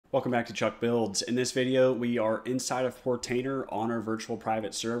Welcome back to Chuck Builds. In this video, we are inside of Portainer on our virtual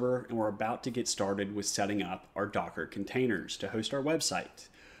private server, and we're about to get started with setting up our Docker containers to host our website.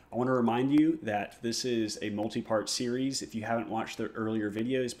 I want to remind you that this is a multi-part series. If you haven't watched the earlier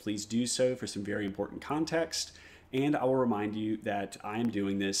videos, please do so for some very important context. And I will remind you that I am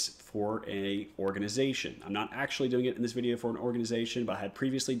doing this for an organization. I'm not actually doing it in this video for an organization, but I had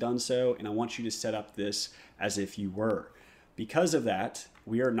previously done so, and I want you to set up this as if you were. Because of that,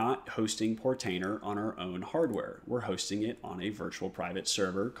 we are not hosting Portainer on our own hardware. We're hosting it on a virtual private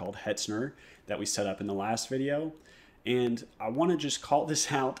server called Hetzner that we set up in the last video. And I want to just call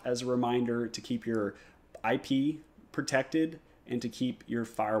this out as a reminder to keep your IP protected and to keep your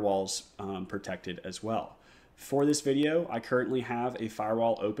firewalls protected as well. For this video, I currently have a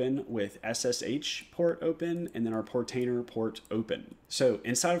firewall open with SSH port open and then our Portainer port open. So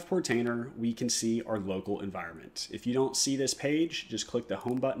inside of Portainer, we can see our local environment. If you don't see this page, just click the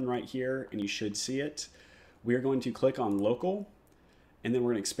home button right here and you should see it. We are going to click on local and then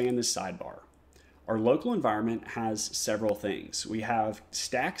we're going to expand this sidebar. Our local environment has several things. We have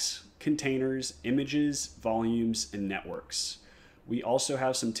stacks, containers, images, volumes, and networks. We also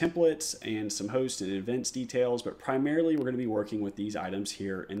have some templates and some host and events details, but primarily we're going to be working with these items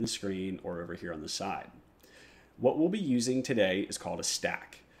here in the screen or over here on the side. What we'll be using today is called a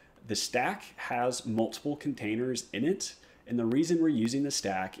stack. The stack has multiple containers in it, and the reason we're using the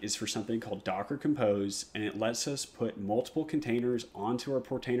stack is for something called Docker Compose, and it lets us put multiple containers onto our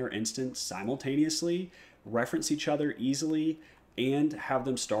Portainer instance simultaneously, reference each other easily, and have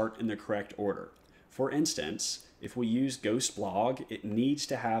them start in the correct order. For instance, if we use Ghost Blog, it needs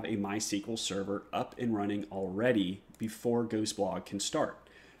to have a MySQL server up and running already before Ghost Blog can start.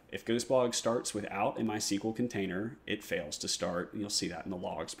 If Ghost Blog starts without a MySQL container, it fails to start, and you'll see that in the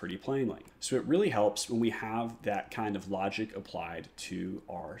logs pretty plainly. So it really helps when we have that kind of logic applied to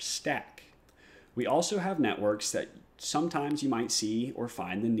our stack. We also have networks that sometimes you might see or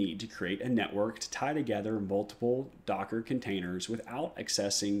find the need to create a network to tie together multiple Docker containers without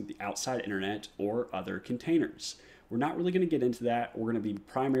accessing the outside internet or other containers. We're not really going to get into that. We're going to be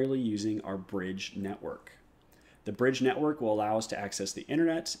primarily using our bridge network. The bridge network will allow us to access the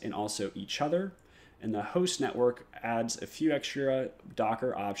internet and also each other. And the host network adds a few extra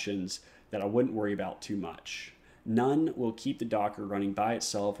Docker options that I wouldn't worry about too much. None will keep the Docker running by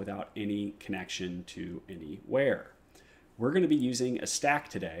itself without any connection to anywhere. We're going to be using a stack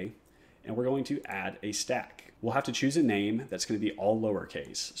today, and we're going to add a stack. We'll have to choose a name that's going to be all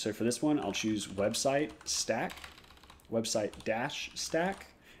lowercase. So for this one, I'll choose website stack, website dash stack,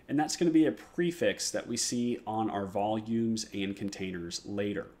 and that's going to be a prefix that we see on our volumes and containers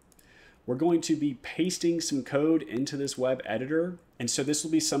later. We're going to be pasting some code into this web editor, and so this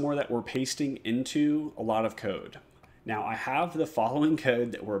will be somewhere that we're pasting into a lot of code. Now I have the following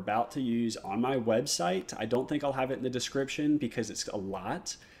code that we're about to use on my website. I don't think I'll have it in the description because it's a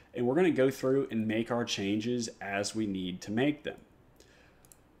lot, and we're going to go through and make our changes as we need to make them.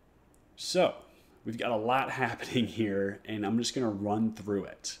 So we've got a lot happening here, and I'm just going to run through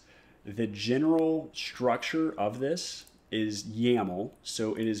it. The general structure of this is YAML,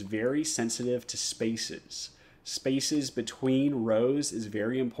 so it is very sensitive to spaces. Spaces between rows is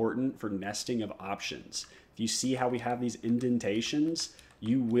very important for nesting of options. If you see how we have these indentations,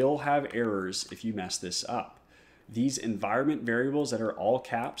 you will have errors if you mess this up. These environment variables that are all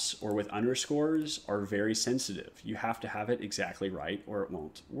caps or with underscores are very sensitive. You have to have it exactly right or it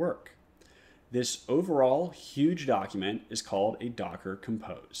won't work. This overall huge document is called a Docker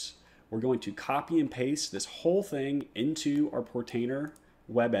Compose. We're going to copy and paste this whole thing into our Portainer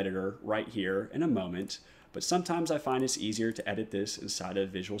web editor right here in a moment. But sometimes I find it's easier to edit this inside of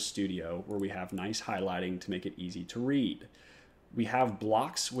Visual Studio where we have nice highlighting to make it easy to read. We have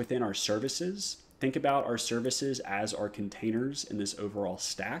blocks within our services. Think about our services as our containers in this overall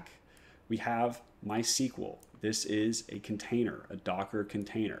stack. We have MySQL. This is a container, a Docker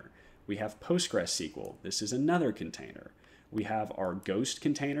container. We have PostgreSQL. This is another container. We have our Ghost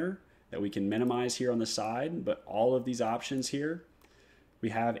container that we can minimize here on the side, but all of these options here. We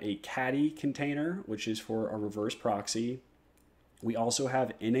have a Caddy container, which is for our reverse proxy. We also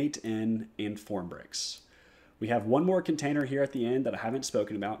have N8N and Formbricks. We have one more container here at the end that I haven't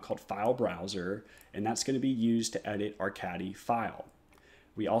spoken about called File Browser, and that's going to be used to edit our Caddy file.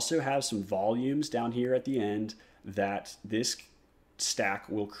 We also have some volumes down here at the end that this stack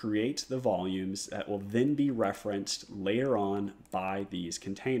will create the volumes that will then be referenced later on by these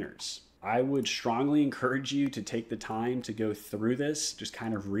containers. I would strongly encourage you to take the time to go through this, just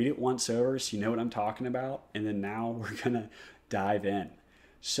kind of read it once over so you know what I'm talking about, and then now we're gonna dive in.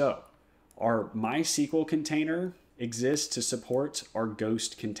 So our MySQL container exists to support our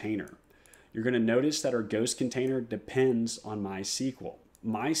ghost container. You're going to notice that our ghost container depends on MySQL.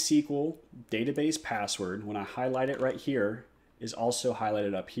 MySQL database password, when I highlight it right here, is also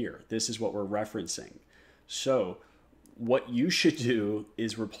highlighted up here. This is what we're referencing. So what you should do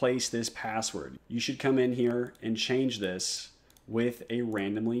is replace this password. You should come in here and change this with a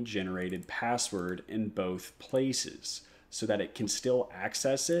randomly generated password in both places so that it can still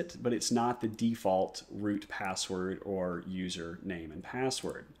access it, but it's not the default root password or user name and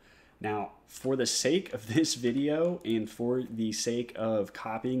password. Now, for the sake of this video and for the sake of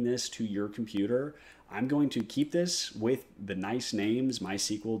copying this to your computer, I'm going to keep this with the nice names,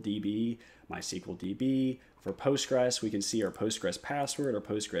 MySQL DB, MySQL DB. For Postgres, we can see our Postgres password, our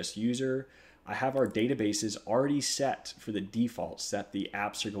Postgres user. I have our databases already set for the defaults that the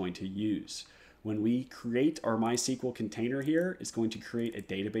apps are going to use. When we create our MySQL container here, it's going to create a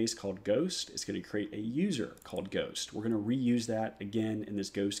database called Ghost. It's going to create a user called Ghost. We're going to reuse that again in this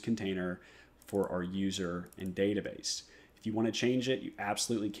Ghost container for our user and database. If you want to change it, you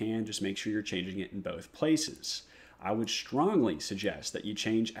absolutely can. Just make sure you're changing it in both places. I would strongly suggest that you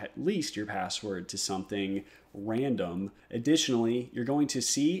change at least your password to something random. Additionally, you're going to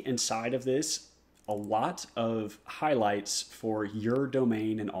see inside of this a lot of highlights for your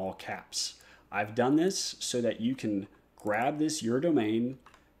domain in all caps. I've done this so that you can grab this your domain,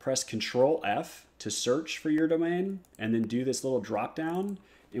 press Control F to search for your domain, and then do this little drop down,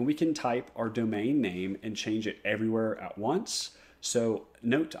 and we can type our domain name and change it everywhere at once. So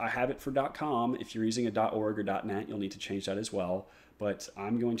note, I have it for .com. If you're using a .org or .net, you'll need to change that as well. But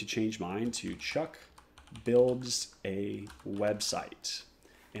I'm going to change mine to Chuck Builds a Website.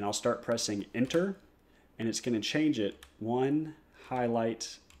 And I'll start pressing Enter, and it's going to change it one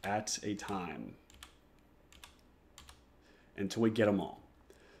highlight at a time until we get them all.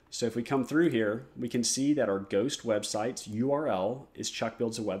 So if we come through here, we can see that our Ghost website's URL is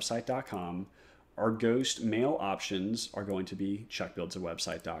chuckbuildsawebsite.com. Our Ghost mail options are going to be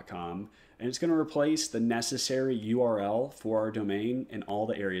chuckbuildsawebsite.com, and it's going to replace the necessary URL for our domain in all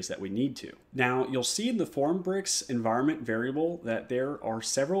the areas that we need to. Now, you'll see in the FormBricks environment variable that there are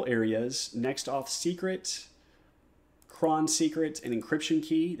several areas next off secret, cron secret, and encryption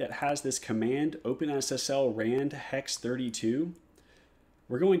key that has this command OpenSSL rand hex 32.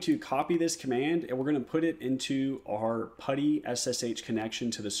 We're going to copy this command and we're going to put it into our Putty SSH connection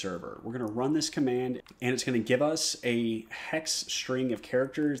to the server. We're going to run this command and it's going to give us a hex string of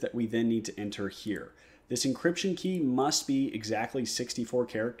characters that we then need to enter here. This encryption key must be exactly 64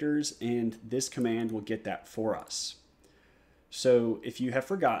 characters, and this command will get that for us. So if you have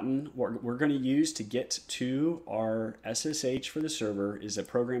forgotten, what we're going to use to get to our SSH for the server is a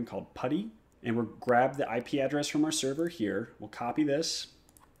program called Putty. And we'll grab the IP address from our server here. We'll copy this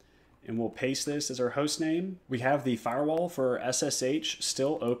and we'll paste this as our host name. We have the firewall for our SSH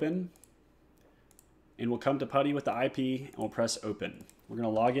still open. And we'll come to Putty with the IP and we'll press open. We're going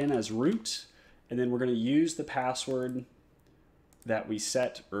to log in as root, and then we're going to use the password that we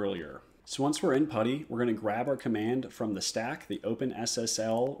set earlier. So once we're in Putty, we're going to grab our command from the stack, the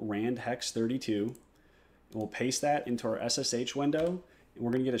OpenSSL rand hex 32, and we'll paste that into our SSH window, and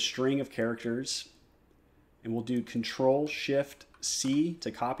we're going to get a string of characters, and we'll do Control-Shift-C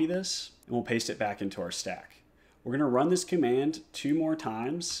to copy this, and we'll paste it back into our stack. We're going to run this command 2 more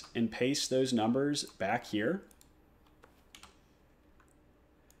times and paste those numbers back here.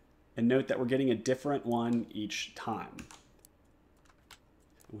 And note that we're getting a different one each time.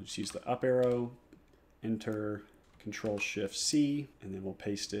 We'll just use the up arrow, enter, Control-Shift-C, and then we'll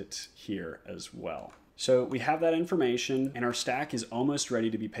paste it here as well. So we have that information and our stack is almost ready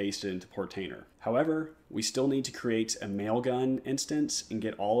to be pasted into Portainer. However, we still need to create a Mailgun instance and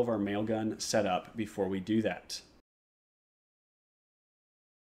get all of our Mailgun set up before we do that.